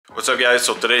What's up guys?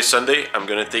 So today's Sunday. I'm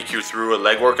gonna take you through a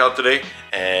leg workout today,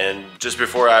 and just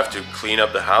before I have to clean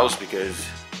up the house because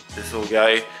this little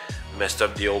guy messed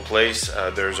up the old place.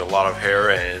 There's a lot of hair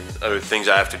and other things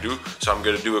I have to do, so I'm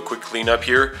gonna do a quick cleanup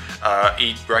here,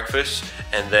 eat breakfast,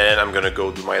 and then I'm gonna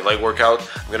go do my leg workout.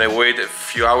 I'm gonna wait a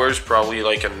few hours, probably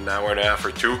like an hour and a half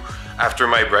or two after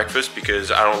my breakfast, because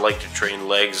I don't like to train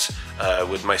legs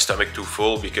with my stomach too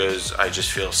full, because I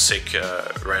just feel sick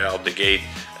right out the gate.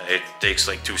 It takes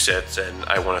like 2 sets and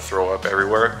I want to throw up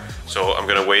everywhere. So I'm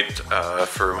gonna wait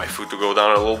for my food to go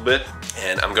down a little bit,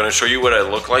 and I'm gonna show you what I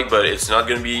look like, but it's not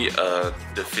gonna be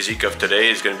the physique of today.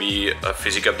 It's gonna be a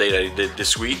physique update I did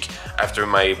this week after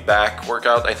my back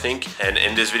workout, I think. And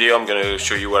in this video I'm gonna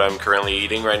show you what I'm currently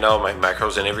eating right now, my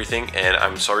macros and everything. And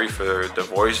I'm sorry for the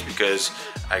voice because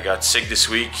I got sick this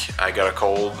week. I got a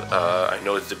cold. I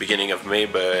know it's the beginning of May,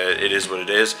 but it is what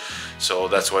it is. So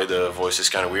that's why the voice is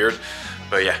kind of weird.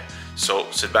 But yeah, so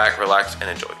sit back, relax, and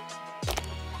enjoy.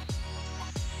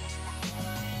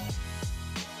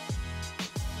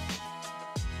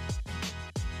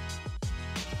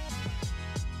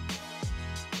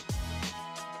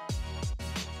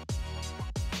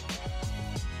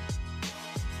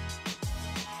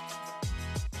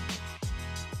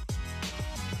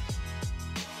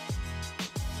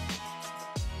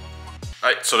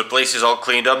 Alright, so the place is all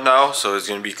cleaned up now, so it's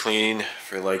gonna be clean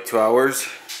for like 2 hours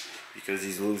because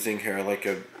he's losing hair like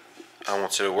a, I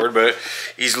won't say the word, but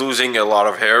he's losing a lot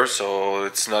of hair, so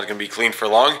it's not gonna be clean for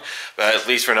long. But at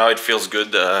least for now it feels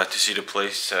good to see the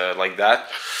place like that.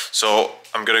 So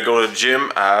I'm gonna go to the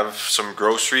gym. I have some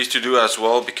groceries to do as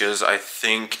well because I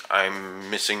think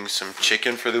I'm missing some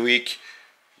chicken for the week.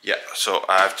 Yeah, so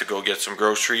I have to go get some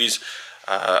groceries.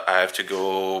 I have to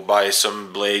go buy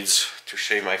some blades to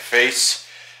shave my face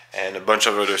and a bunch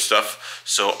of other stuff.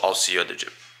 So I'll see you at the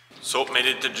gym. So made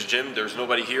it to the gym. There's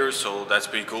nobody here, so that's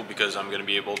pretty cool because I'm gonna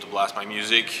be able to blast my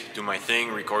music, do my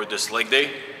thing, record this leg day.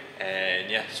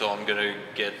 And yeah, so I'm gonna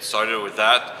get started with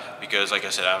that because like I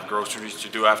said, I have groceries to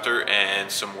do after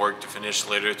and some work to finish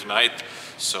later tonight.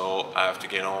 So I have to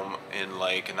get home in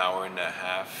like an hour and a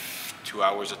half, 2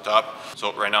 hours at top.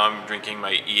 So right now I'm drinking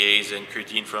my EAs and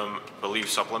creatine from Believe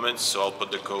Supplements. So I'll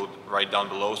put the code right down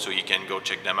below so you can go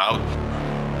check them out.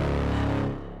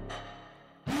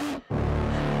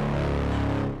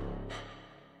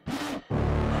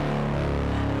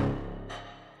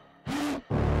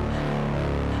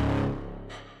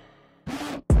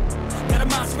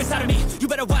 Inside of me, you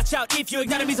better watch out if you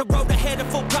ignite me. A road ahead of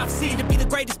full prophecy to be the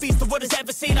greatest beast the world has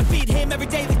ever seen. I feed him every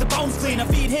day like the bones clean. I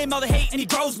feed him all the hate and he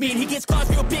grows me, and he gets claws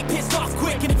real big, pissed off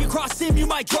quick. And if you cross him, you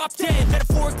might drop dead.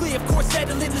 Metaphorically, of course,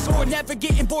 settling the score, never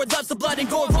getting bored, loves the blood and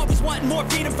gore, always wanting more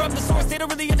freedom from the source. They don't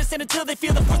really understand until they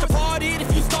feel the force departed.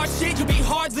 If you start shit, you'll be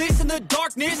heartless in the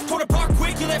darkness, torn apart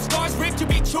quick. You left scars ripped, you'll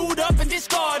be chewed up and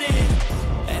discarded.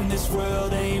 And this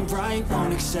world ain't right,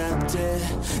 won't accept it.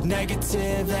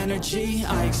 Negative energy,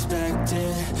 I expect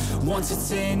it. Once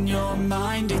it's in your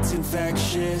mind, it's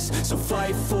infectious. So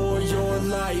fight for your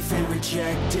life and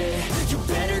reject it. You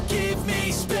better give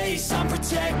me space, I'm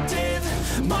protective.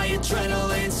 My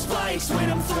adrenaline spikes when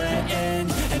I'm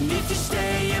threatened. And if you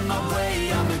stay in my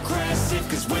way, I'm aggressive.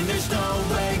 Cause when there's no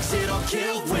exit, I'll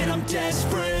kill when I'm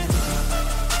desperate.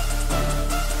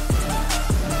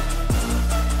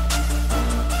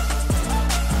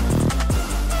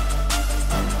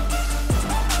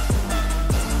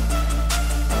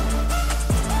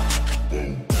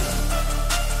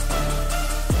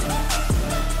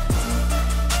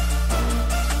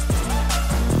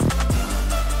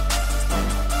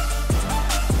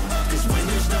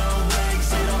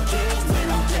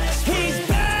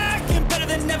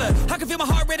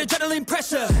 Adrenaline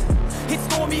pressure, it's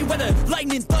stormy weather,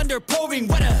 lightning, thunder, pouring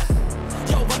weather.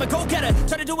 Yo, I'm a go-getter,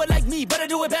 try to do it like me, but I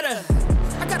do it better.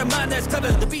 I got a mind that's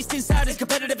clever, the beast inside is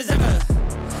competitive as ever.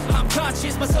 I'm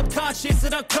conscious, my subconscious,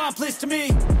 an accomplice to me.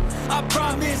 I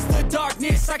promise the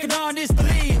darkness, I can honest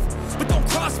believe. But don't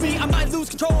cross me, I might lose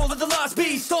control of the lost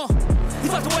beast.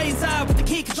 He's locked away inside with the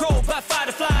key controlled by fight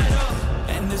or flight.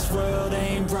 And this world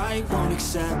ain't right, won't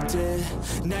accept it.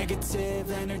 Negative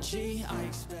energy, I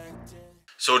expect it.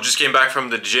 So just came back from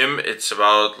the gym. It's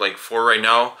about like 4 right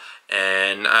now,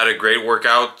 and I had a great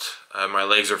workout. My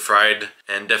legs are fried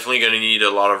and definitely gonna need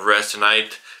a lot of rest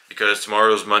tonight because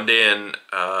tomorrow's Monday, and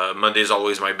Monday is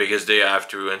always my biggest day. I have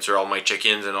to answer all my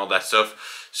check-ins and all that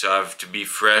stuff, so I have to be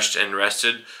fresh and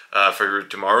rested for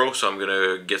tomorrow. So I'm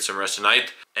gonna get some rest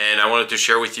tonight, and I wanted to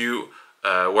share with you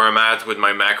where I'm at with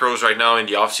my macros right now in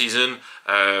the off season,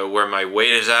 where my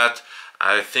weight is at.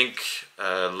 I think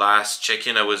last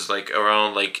check-in I was like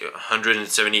around like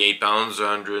 178 pounds,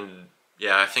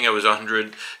 Yeah, I think I was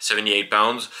 178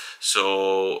 pounds.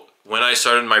 So when I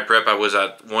started my prep, I was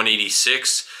at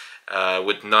 186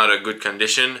 with not a good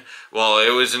condition. Well,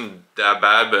 it wasn't that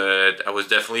bad, but I was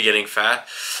definitely getting fat.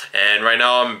 And right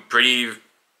now I'm pretty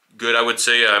good, I would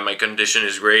say. My condition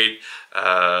is great.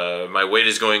 My weight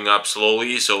is going up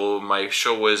slowly. So my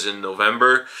show was in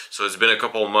November, so it's been a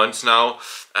couple of months now.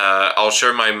 I'll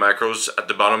share my macros at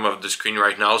the bottom of the screen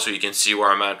right now so you can see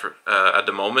where I'm at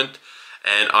the moment.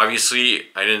 And obviously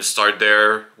I didn't start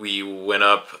there. We went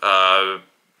up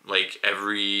like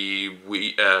every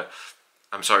week.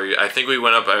 I'm sorry, I think we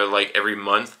went up like every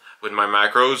month with my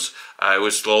macros. I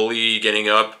was slowly getting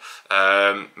up.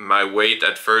 My weight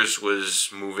at first was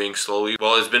moving slowly.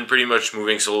 Well, it's been pretty much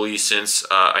moving slowly since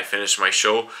I finished my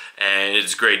show, and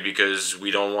it's great because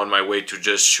we don't want my weight to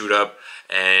just shoot up,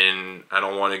 and I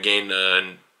don't want to gain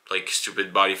like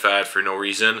stupid body fat for no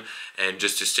reason, and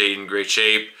just to stay in great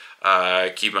shape.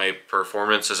 Keep my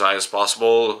performance as high as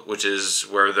possible, which is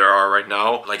where they are right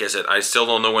now. Like I said, I still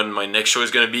don't know when my next show is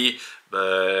going to be,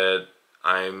 but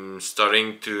I'm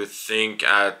starting to think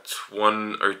at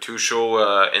 1 or 2 show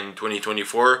in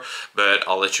 2024, but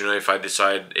I'll let you know if I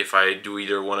decide if I do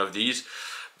either one of these.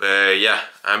 But yeah,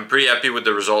 I'm pretty happy with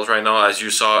the results right now. As you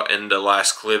saw in the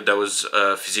last clip, that was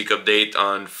a physique update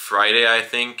on Friday, I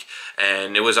think,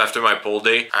 and it was after my pole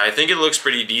day. I think it looks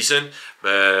pretty decent,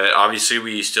 but obviously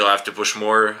we still have to push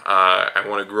more. I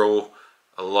want to grow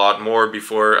a lot more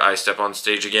before I step on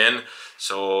stage again.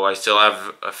 So I still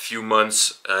have a few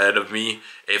months ahead of me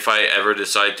if I ever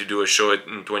decide to do a show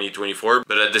in 2024.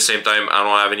 But at the same time, I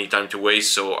don't have any time to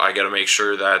waste, so I gotta make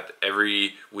sure that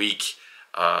every week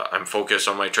I'm focused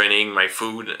on my training, my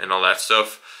food, and all that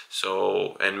stuff.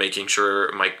 So, and making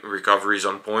sure my recovery is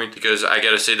on point, because I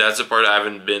gotta say that's the part I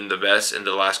haven't been the best in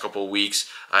the last couple of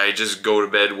weeks. I just go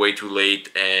to bed way too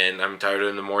late and I'm tired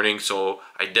in the morning, so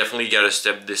I definitely gotta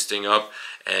step this thing up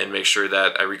and make sure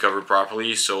that I recover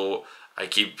properly, so I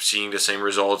keep seeing the same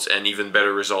results and even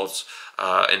better results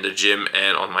in the gym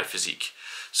and on my physique.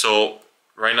 So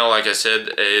right now, like I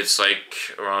said, it's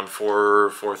like around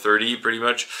 4:30 pretty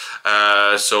much.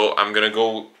 So I'm gonna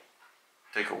go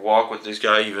take a walk with this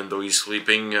guy, even though he's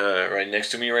sleeping right next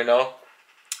to me right now.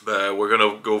 But we're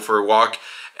gonna go for a walk,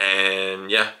 and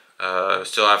yeah,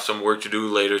 still have some work to do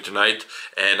later tonight,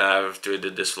 and I have to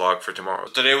edit this vlog for tomorrow.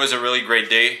 Today was a really great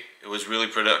day. It was really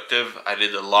productive. I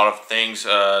did a lot of things,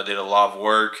 did a lot of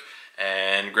work,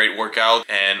 and great workout,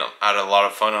 and had a lot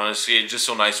of fun. Honestly, it's just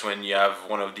so nice when you have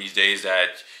one of these days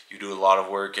that you do a lot of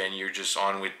work and you're just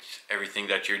on with everything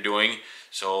that you're doing.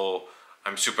 So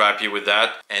I'm super happy with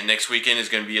that. And next weekend is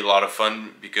going to be a lot of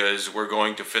fun because we're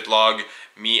going to Fitlog.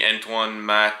 Me, Antoine,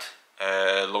 Matt,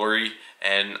 Lori,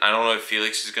 and I don't know if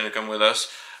Felix is going to come with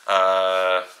us.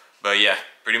 But yeah,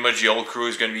 pretty much the whole crew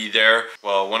is going to be there.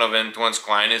 Well, one of Antoine's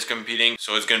clients is competing,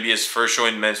 so it's going to be his first show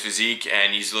in men's physique,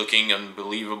 and he's looking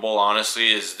unbelievable, honestly.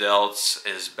 His delts,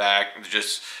 his back,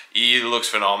 just, he looks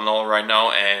phenomenal right now,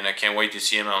 and I can't wait to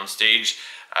see him on stage.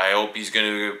 I hope he's going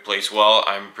to place well,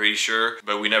 I'm pretty sure,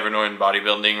 but we never know in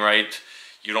bodybuilding, right?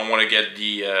 You don't want to get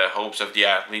the hopes of the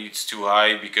athletes too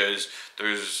high, because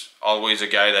there's always a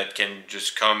guy that can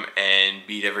just come and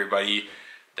beat everybody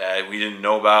that we didn't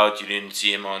know about. You didn't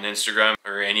see him on Instagram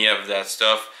or any of that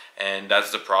stuff, and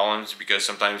that's the problems, because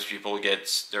sometimes people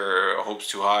get their hopes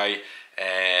too high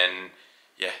and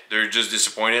yeah, they're just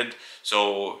disappointed.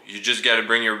 So you just got to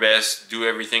bring your best, do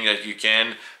everything that you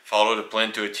can, follow the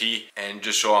plan to a T, and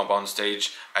just show up on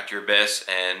stage at your best,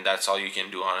 and that's all you can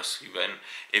do, honestly. But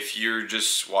if you're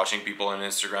just watching people on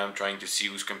Instagram trying to see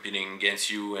who's competing against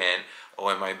you and, oh,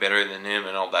 am I better than him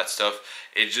and all that stuff,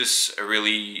 it's just a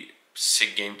really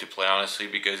sick game to play, honestly,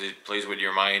 because it plays with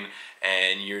your mind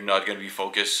and you're not going to be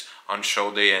focused on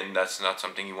show day, and that's not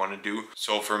something you want to do.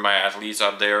 So for my athletes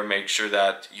out there, make sure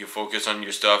that you focus on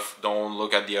your stuff. Don't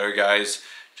look at the other guys.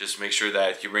 Just make sure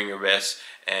that you bring your best,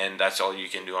 and that's all you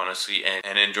can do, honestly,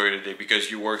 and enjoy the day,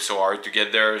 because you work so hard to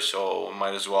get there. So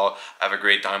might as well have a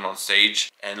great time on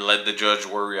stage and let the judge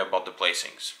worry about the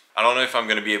placings. I don't know if I'm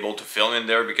going to be able to film in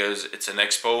there because it's an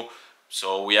expo,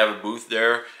 so we have a booth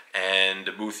there, and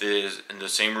the booth is in the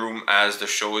same room as the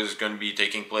show is going to be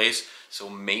taking place. So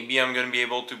maybe I'm going to be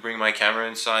able to bring my camera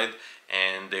inside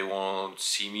and they won't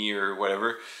see me or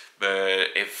whatever.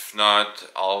 But if not,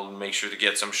 I'll make sure to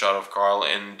get some shot of Carl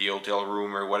in the hotel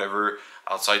room or whatever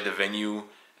outside the venue,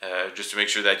 just to make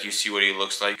sure that you see what he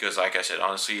looks like, because like I said,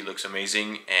 honestly, he looks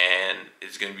amazing and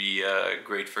it's going to be a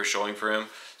great first showing for him.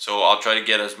 So I'll try to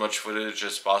get as much footage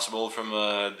as possible from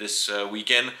this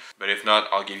weekend, but if not,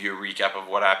 I'll give you a recap of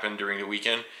what happened during the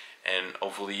weekend, and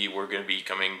hopefully we're going to be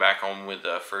coming back home with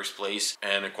first place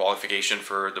and a qualification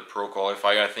for the pro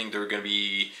qualifier. I think they're going to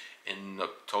be in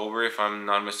October if I'm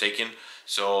not mistaken.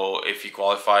 So if he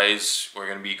qualifies, we're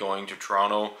going to be going to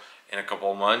Toronto in a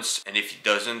couple of months, and if he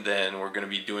doesn't, then we're going to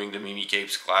be doing the Mimi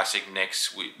Capes Classic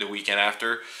next week, the weekend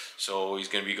after. So he's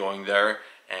going to be going there,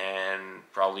 and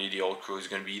probably the old crew is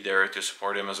going to be there to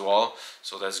support him as well.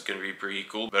 So that's going to be pretty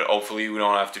cool. But hopefully we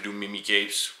don't have to do Mimi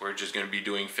Capes. We're just going to be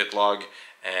doing Fitlog,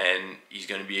 and he's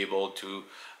going to be able to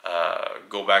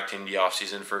go back in the off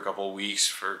season for a couple of weeks,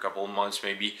 for a couple of months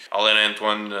maybe. I'll let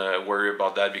Antoine worry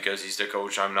about that because he's the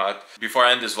coach, I'm not. Before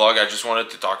I end this vlog, I just wanted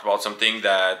to talk about something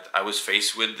that I was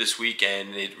faced with this week,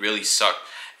 and it really sucked.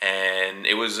 And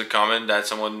it was a comment that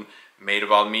someone made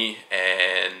about me,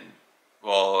 and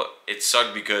well, it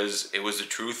sucked because it was the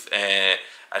truth. And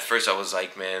at first I was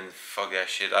like, man, fuck that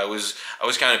shit. I was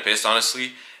kind of pissed,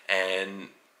 honestly. And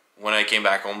when I came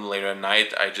back home later at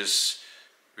night, I just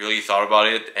really thought about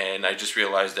it, and I just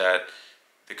realized that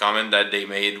the comment that they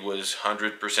made was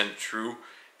 100% true,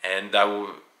 and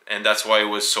that's why it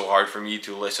was so hard for me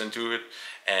to listen to it,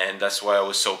 and that's why I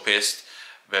was so pissed.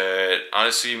 But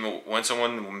honestly, when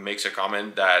someone makes a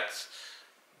comment that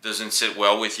doesn't sit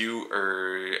well with you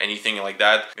or anything like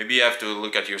that, maybe you have to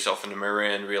look at yourself in the mirror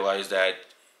and realize that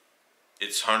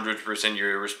it's 100%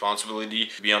 your responsibility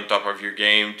to be on top of your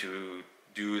game, to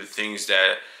do the things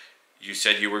that you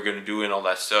said you were going to do and all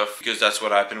that stuff, because that's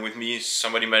what happened with me.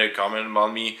 Somebody made a comment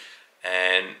about me,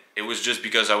 and it was just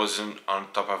because I wasn't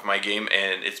on top of my game,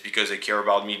 and it's because they care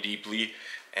about me deeply.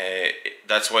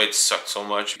 That's why it sucked so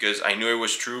much, because I knew it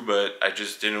was true, but I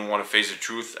just didn't want to face the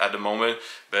truth at the moment.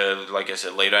 But like I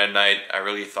said, later at night I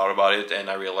really thought about it, and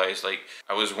I realized like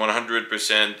I was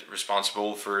 100%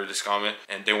 responsible for this comment,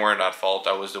 and they weren't at fault.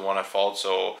 I was the one at fault.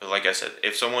 So like I said,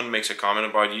 if someone makes a comment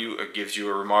about you or gives you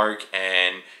a remark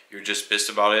and you're just pissed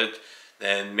about it,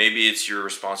 then maybe it's your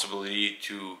responsibility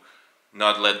to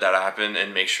not let that happen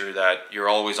and make sure that you're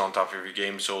always on top of your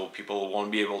game, so people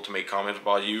won't be able to make comments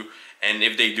about you. And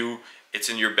if they do, it's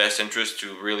in your best interest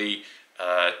to really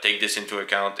take this into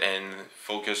account and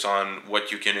focus on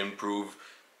what you can improve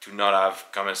to not have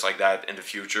comments like that in the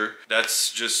future.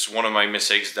 That's just one of my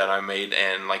mistakes that I made,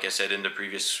 and like I said in the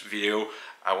previous video,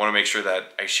 I want to make sure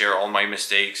that I share all my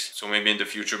mistakes, so maybe in the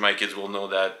future my kids will know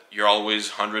that you're always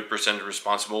 100%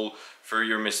 responsible for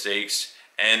your mistakes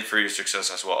and for your success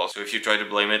as well. So if you try to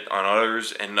blame it on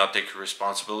others and not take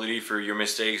responsibility for your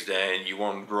mistakes, then you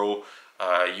won't grow,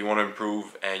 you won't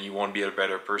improve, and you won't be a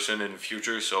better person in the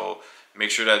future. So make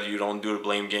sure that you don't do the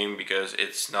blame game, because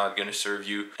it's not going to serve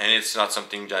you, and it's not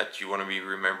something that you want to be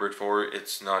remembered for.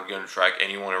 It's not going to attract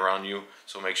anyone around you.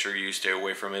 So make sure you stay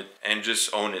away from it and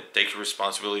just own it. Take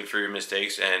responsibility for your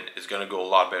mistakes, and it's going to go a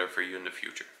lot better for you in the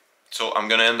future. So I'm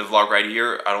gonna end the vlog right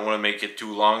here. I don't want to make it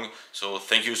too long. So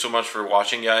thank you so much for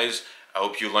watching, guys. I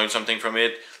hope you learned something from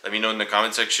it. Let me know in the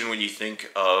comment section what you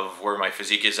think of where my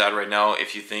physique is at right now.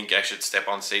 If you think I should step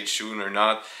on stage soon or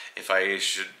not. If I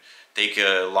should take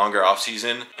a longer off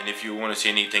season. And if you want to see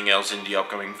anything else in the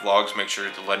upcoming vlogs, make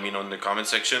sure to let me know in the comment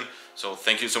section. So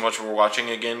thank you so much for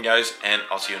watching again, guys. And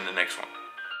I'll see you in the next one.